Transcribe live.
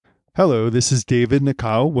Hello, this is David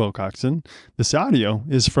Nakao Wilcoxon. This audio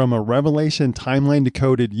is from a Revelation Timeline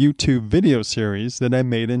Decoded YouTube video series that I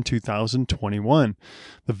made in 2021.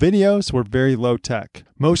 The videos were very low tech,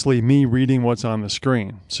 mostly me reading what's on the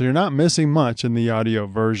screen, so you're not missing much in the audio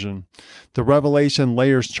version. The Revelation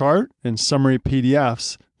layers chart and summary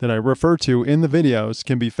PDFs that I refer to in the videos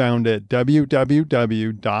can be found at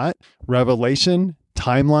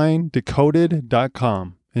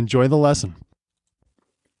www.revelationtimelinedecoded.com. Enjoy the lesson.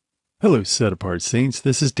 Hello, Set Apart Saints.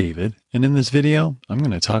 This is David, and in this video, I'm going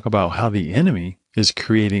to talk about how the enemy is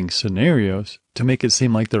creating scenarios to make it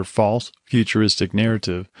seem like their false, futuristic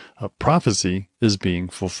narrative of prophecy is being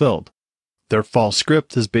fulfilled. Their false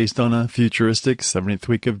script is based on a futuristic 70th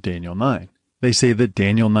week of Daniel 9. They say that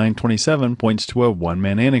Daniel 9:27 points to a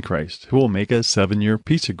one-man Antichrist who will make a 7-year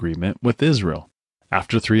peace agreement with Israel.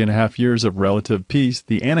 After 3.5 years of relative peace,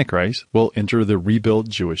 the Antichrist will enter the rebuilt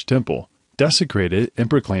Jewish temple, desecrate it, and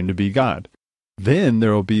proclaim to be God. Then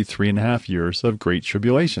there will be 3.5 years of great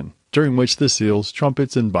tribulation, during which the seals,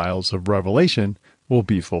 trumpets, and vials of Revelation will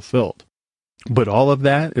be fulfilled. But all of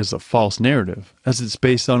that is a false narrative, as it's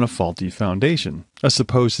based on a faulty foundation, a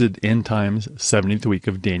supposed end times 70th week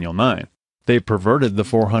of Daniel 9. They perverted the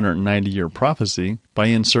 490-year prophecy by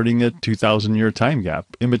inserting a 2,000-year time gap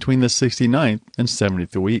in between the 69th and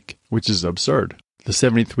 70th week, which is absurd. The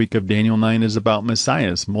 70th week of Daniel 9 is about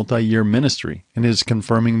Messiah's multi-year ministry and is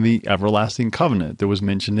confirming the everlasting covenant that was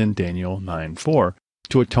mentioned in Daniel 9:4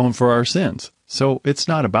 to atone for our sins. So it's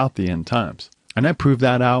not about the end times. And I proved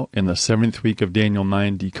that out in the 7th week of Daniel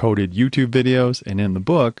 9 decoded YouTube videos and in the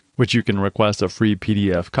book, which you can request a free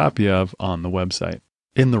PDF copy of on the website.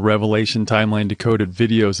 In the Revelation Timeline Decoded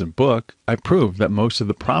videos and book, I proved that most of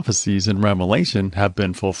the prophecies in Revelation have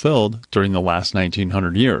been fulfilled during the last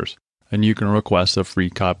 1900 years. And you can request a free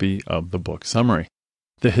copy of the book summary.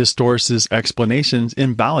 The historicist explanations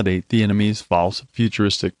invalidate the enemy's false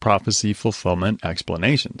futuristic prophecy fulfillment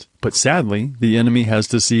explanations. But sadly, the enemy has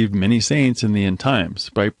deceived many saints in the end times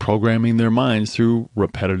by programming their minds through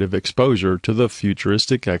repetitive exposure to the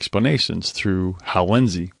futuristic explanations through Hal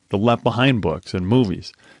Lindsey, the Left Behind books and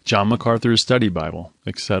movies, John MacArthur's study Bible,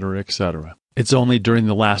 etc., etc. It's only during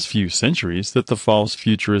the last few centuries that the false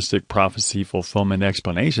futuristic prophecy fulfillment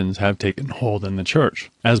explanations have taken hold in the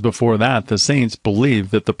church. As before that, the saints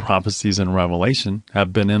believed that the prophecies in Revelation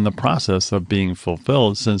have been in the process of being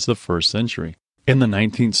fulfilled since the 1st century. In the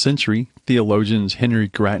 19th century, theologians Henry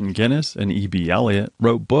Grattan Guinness and E.B. Elliott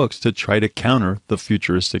wrote books to try to counter the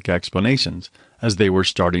futuristic explanations as they were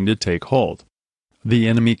starting to take hold. The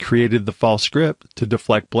enemy created the false script to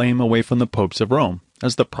deflect blame away from the popes of Rome,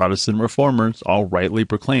 as the Protestant reformers all rightly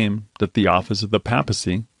proclaim that the office of the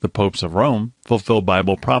papacy, the popes of Rome, fulfill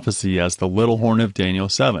Bible prophecy as the little horn of Daniel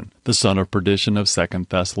 7, the son of perdition of 2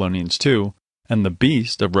 Thessalonians 2, and the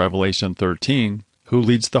beast of Revelation 13, who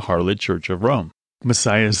leads the harlot church of Rome.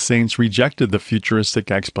 Messiah's saints rejected the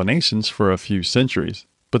futuristic explanations for a few centuries,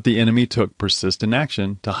 but the enemy took persistent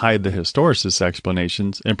action to hide the historicist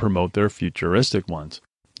explanations and promote their futuristic ones.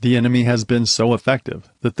 The enemy has been so effective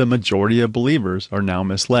that the majority of believers are now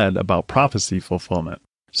misled about prophecy fulfillment.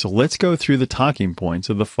 So let's go through the talking points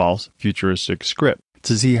of the false futuristic script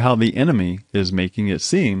to see how the enemy is making it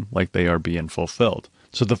seem like they are being fulfilled.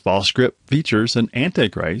 So the false script features an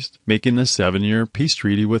Antichrist making a 7-year peace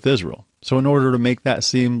treaty with Israel. So in order to make that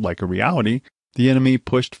seem like a reality, the enemy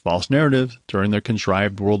pushed false narratives during their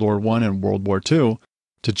contrived World War I and World War II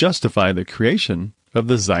to justify the creation of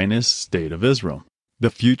the Zionist state of Israel. The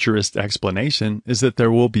futurist explanation is that there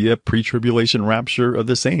will be a pre-tribulation rapture of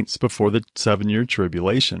the saints before the 7-year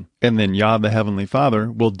tribulation, and then Yah the Heavenly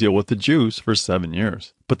Father will deal with the Jews for 7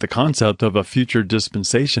 years. But the concept of a future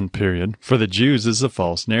dispensation period for the Jews is a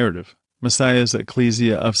false narrative. Messiah's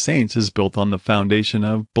ecclesia of saints is built on the foundation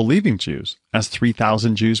of believing Jews, as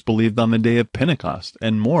 3,000 Jews believed on the day of Pentecost,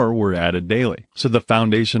 and more were added daily. So the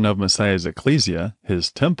foundation of Messiah's ecclesia,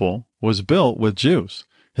 his temple, was built with Jews.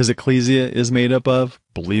 His ecclesia is made up of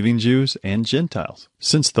believing Jews and Gentiles.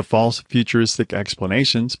 Since the false futuristic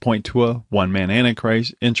explanations point to a one-man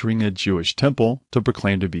Antichrist entering a Jewish temple to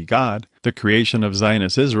proclaim to be God, the creation of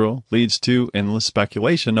Zionist Israel leads to endless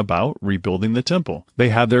speculation about rebuilding the temple. They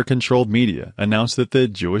have their controlled media announce that the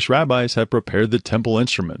Jewish rabbis have prepared the temple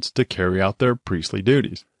instruments to carry out their priestly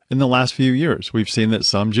duties. In the last few years, we've seen that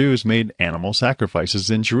some Jews made animal sacrifices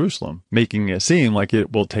in Jerusalem, making it seem like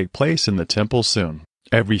it will take place in the temple soon.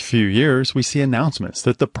 Every few years, we see announcements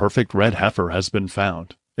that the perfect red heifer has been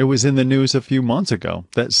found. It was in the news a few months ago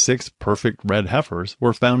that 6 perfect red heifers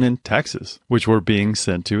were found in Texas, which were being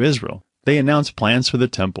sent to Israel. They announce plans for the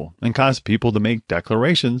temple and cause people to make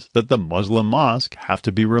declarations that the Muslim mosque have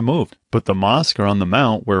to be removed. But the mosque are on the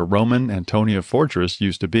mount where Roman Antonia Fortress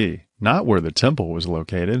used to be, not where the temple was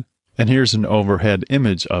located. And here's an overhead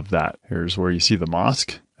image of that. Here's where you see the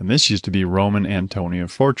mosque. And this used to be Roman Antonia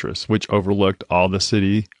Fortress, which overlooked all the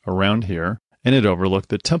city around here, and it overlooked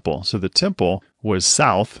the temple. So the temple was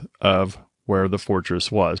south of where the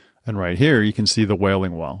fortress was. And right here, you can see the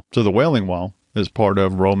Wailing Wall. So the Wailing Wall is part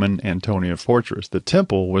of Roman Antonia Fortress. The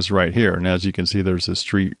temple was right here. And as you can see, there's a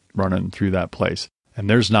street running through that place. And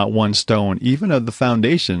there's not one stone, even of the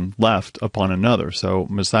foundation, left upon another. So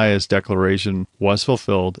Messiah's declaration was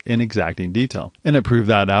fulfilled in exacting detail. And it proved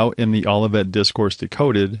that out in the Olivet Discourse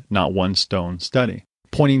Decoded, Not One Stone study,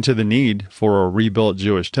 pointing to the need for a rebuilt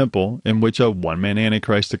Jewish temple in which a one-man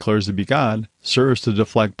Antichrist declares to be God serves to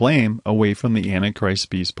deflect blame away from the Antichrist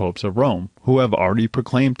beast popes of Rome, who have already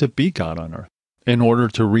proclaimed to be God on earth. In order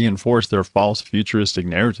to reinforce their false futuristic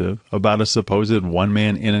narrative about a supposed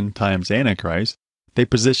one-man end times Antichrist, they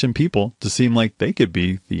position people to seem like they could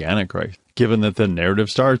be the Antichrist. Given that the narrative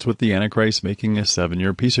starts with the Antichrist making a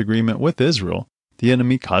 7-year peace agreement with Israel, the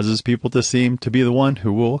enemy causes people to seem to be the one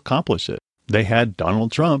who will accomplish it. They had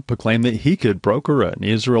Donald Trump proclaim that he could broker an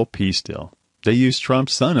Israel peace deal. They used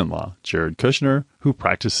Trump's son-in-law, Jared Kushner, who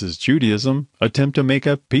practices Judaism, attempt to make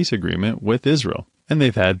a peace agreement with Israel. And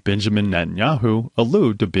they've had Benjamin Netanyahu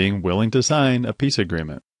allude to being willing to sign a peace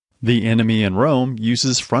agreement. The enemy in Rome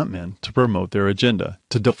uses frontmen to promote their agenda,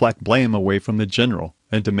 to deflect blame away from the general,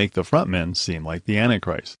 and to make the frontmen seem like the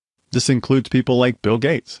Antichrist. This includes people like Bill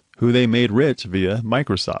Gates, who they made rich via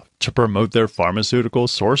Microsoft, to promote their pharmaceutical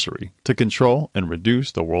sorcery, to control and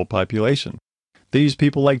reduce the world population. They use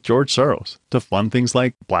people like George Soros to fund things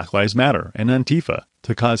like Black Lives Matter and Antifa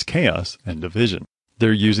to cause chaos and division.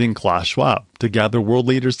 They're using Klaus Schwab to gather world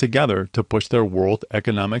leaders together to push their World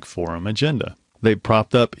Economic Forum agenda. They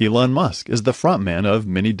propped up Elon Musk as the frontman of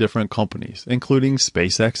many different companies, including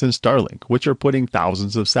SpaceX and Starlink, which are putting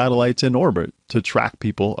thousands of satellites in orbit to track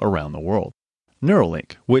people around the world.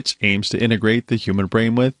 Neuralink, which aims to integrate the human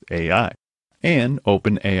brain with AI. And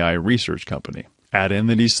OpenAI Research Company. Add in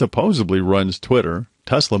that he supposedly runs Twitter,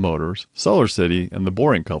 Tesla Motors, SolarCity, and The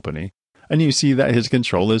Boring Company, and you see that his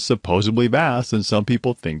control is supposedly vast and some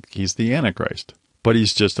people think he's the Antichrist. But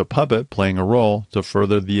he's just a puppet playing a role to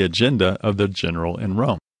further the agenda of the general in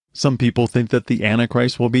Rome. Some people think that the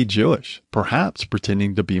Antichrist will be Jewish, perhaps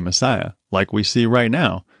pretending to be Messiah, like we see right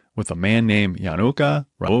now with a man named Yanuka,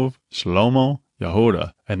 Rav, Shlomo,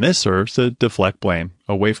 Yehuda, and this serves to deflect blame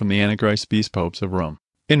away from the Antichrist beast popes of Rome.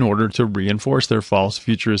 In order to reinforce their false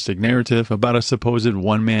futuristic narrative about a supposed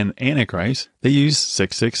one-man Antichrist, they use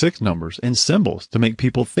 666 numbers and symbols to make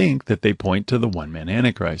people think that they point to the one-man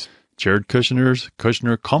Antichrist. Jared Kushner's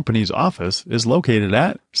Kushner Company's office is located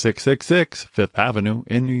at 666 Fifth Avenue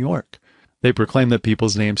in New York. They proclaim that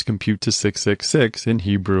people's names compute to 666 in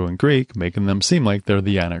Hebrew and Greek, making them seem like they're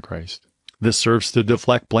the Antichrist. This serves to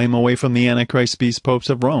deflect blame away from the Antichrist beast popes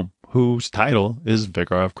of Rome, whose title is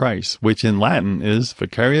Vicar of Christ, which in Latin is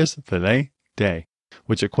Vicarius Filii Dei,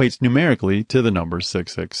 which equates numerically to the number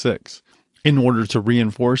 666. In order to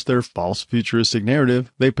reinforce their false futuristic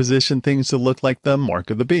narrative, they position things to look like the mark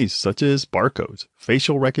of the beast, such as barcodes,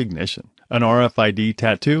 facial recognition, an RFID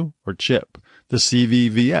tattoo or chip, the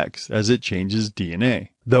CVVX as it changes DNA.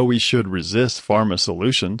 Though we should resist pharma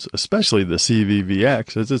solutions, especially the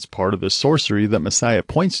CVVX, as it's part of the sorcery that Messiah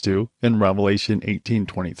points to in Revelation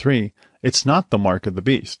 18:23, it's not the mark of the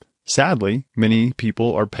beast. Sadly, many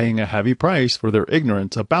people are paying a heavy price for their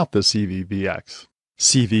ignorance about the CVVX.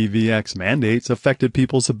 CVVX mandates affected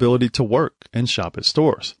people's ability to work and shop at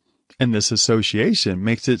stores, and this association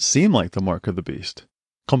makes it seem like the mark of the beast.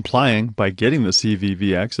 Complying by getting the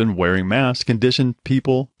CVVX and wearing masks conditioned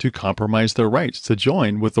people to compromise their rights to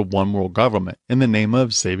join with the one world government in the name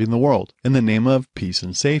of saving the world, in the name of peace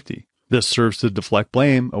and safety. This serves to deflect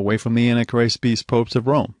blame away from the Antichrist beast popes of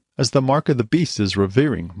Rome, as the mark of the beast is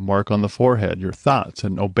revering, mark on the forehead, your thoughts,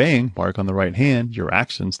 and obeying, mark on the right hand, your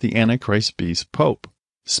actions, the Antichrist beast pope.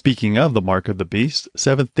 Speaking of the mark of the beast,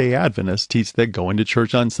 Seventh-day Adventists teach that going to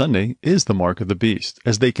church on Sunday is the mark of the beast,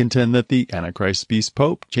 as they contend that the Antichrist beast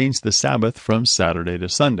pope changed the Sabbath from Saturday to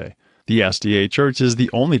Sunday. The SDA Church is the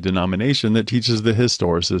only denomination that teaches the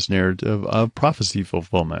historicist narrative of prophecy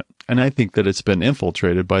fulfillment, and I think that it's been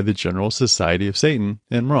infiltrated by the General Society of Satan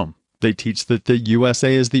in Rome. They teach that the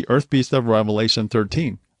USA is the earth beast of Revelation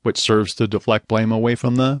 13, which serves to deflect blame away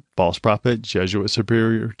from the false prophet Jesuit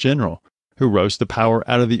Superior General, who rose to power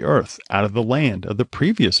out of the earth, out of the land of the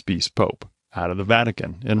previous beast pope. out of the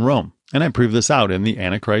Vatican in Rome. And I prove this out in the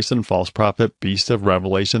Antichrist and False Prophet Beast of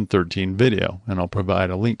Revelation 13 video, and I'll provide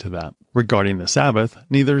a link to that. Regarding the Sabbath,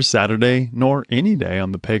 neither Saturday nor any day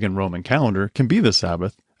on the pagan Roman calendar can be the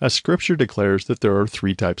Sabbath, as Scripture declares that there are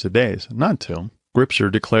 3 types of days, not 2. Scripture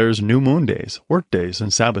declares new moon days, work days,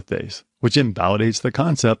 and Sabbath days, which invalidates the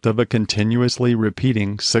concept of a continuously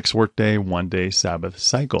repeating 6 workday, 1-day Sabbath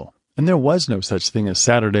cycle. And there was no such thing as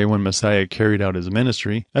Saturday when Messiah carried out his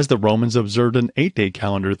ministry, as the Romans observed an 8-day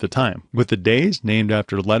calendar at the time, with the days named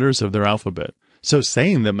after letters of their alphabet. So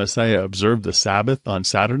saying that Messiah observed the Sabbath on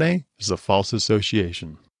Saturday is a false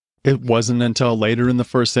association. It wasn't until later in the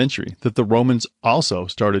 1st century that the Romans also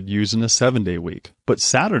started using a 7-day week, but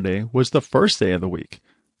Saturday was the first day of the week.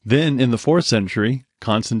 Then in the 4th century,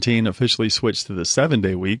 Constantine officially switched to the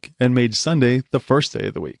 7-day week and made Sunday the first day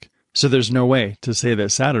of the week. So there's no way to say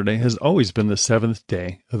that Saturday has always been the 7th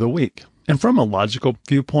day of the week. And from a logical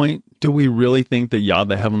viewpoint, do we really think that Yah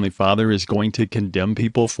the Heavenly Father is going to condemn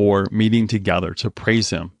people for meeting together to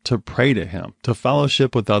praise Him, to pray to Him, to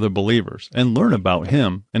fellowship with other believers, and learn about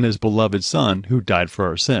Him and His beloved Son who died for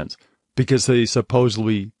our sins, because they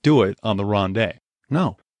supposedly do it on the wrong day?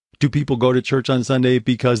 No. Do people go to church on Sunday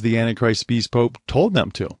because the Antichrist Beast Pope told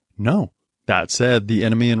them to? No. That said, the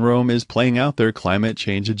enemy in Rome is playing out their climate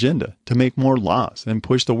change agenda to make more laws and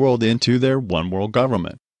push the world into their one world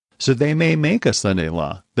government. So they may make a Sunday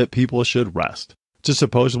law that people should rest to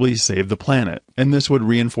supposedly save the planet, and this would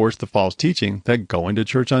reinforce the false teaching that going to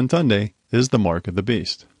church on Sunday is the mark of the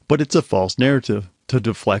beast. But it's a false narrative to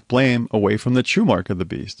deflect blame away from the true mark of the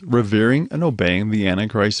beast, revering and obeying the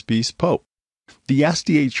Antichrist Beast Pope. The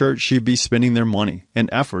SDA Church should be spending their money and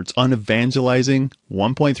efforts on evangelizing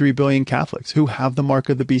 1.3 billion Catholics who have the mark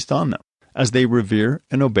of the beast on them, as they revere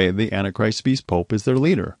and obey the Antichrist Beast Pope as their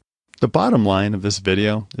leader. The bottom line of this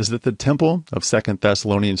video is that the temple of 2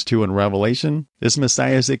 Thessalonians 2 in Revelation is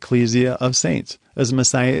Messiah's ecclesia of saints, as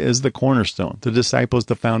Messiah is the cornerstone, the disciples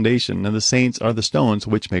the foundation, and the saints are the stones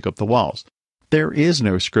which make up the walls. There is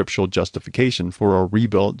no scriptural justification for a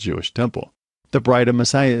rebuilt Jewish temple. The bride of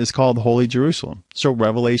Messiah is called Holy Jerusalem, so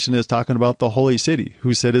Revelation is talking about the holy city,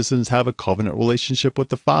 whose citizens have a covenant relationship with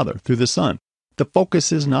the Father through the Son. The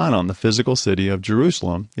focus is not on the physical city of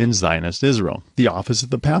Jerusalem in Zionist Israel. The office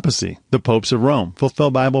of the papacy, the popes of Rome, fulfill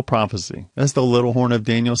Bible prophecy, as the little horn of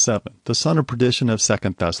Daniel 7, the son of perdition of 2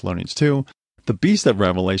 Thessalonians 2, the beast of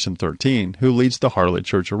Revelation 13, who leads the harlot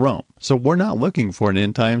church of Rome. So we're not looking for an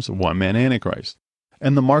end times one-man Antichrist.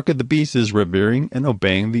 And the mark of the beast is revering and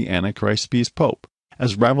obeying the Antichrist Beast Pope,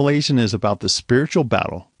 as Revelation is about the spiritual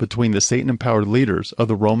battle between the Satan-empowered leaders of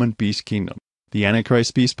the Roman beast kingdom, the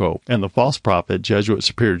Antichrist Beast Pope, and the false prophet Jesuit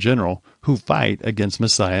Superior General, who fight against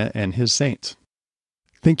Messiah and his saints.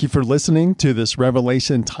 Thank you for listening to this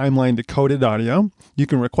Revelation Timeline Decoded audio. You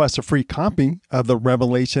can request a free copy of the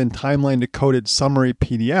Revelation Timeline Decoded Summary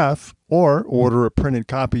PDF, or order a printed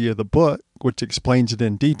copy of the book, which explains it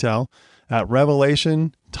in detail, at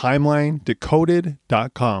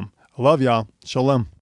revelationtimelinedecoded.com. I love y'all. Shalom.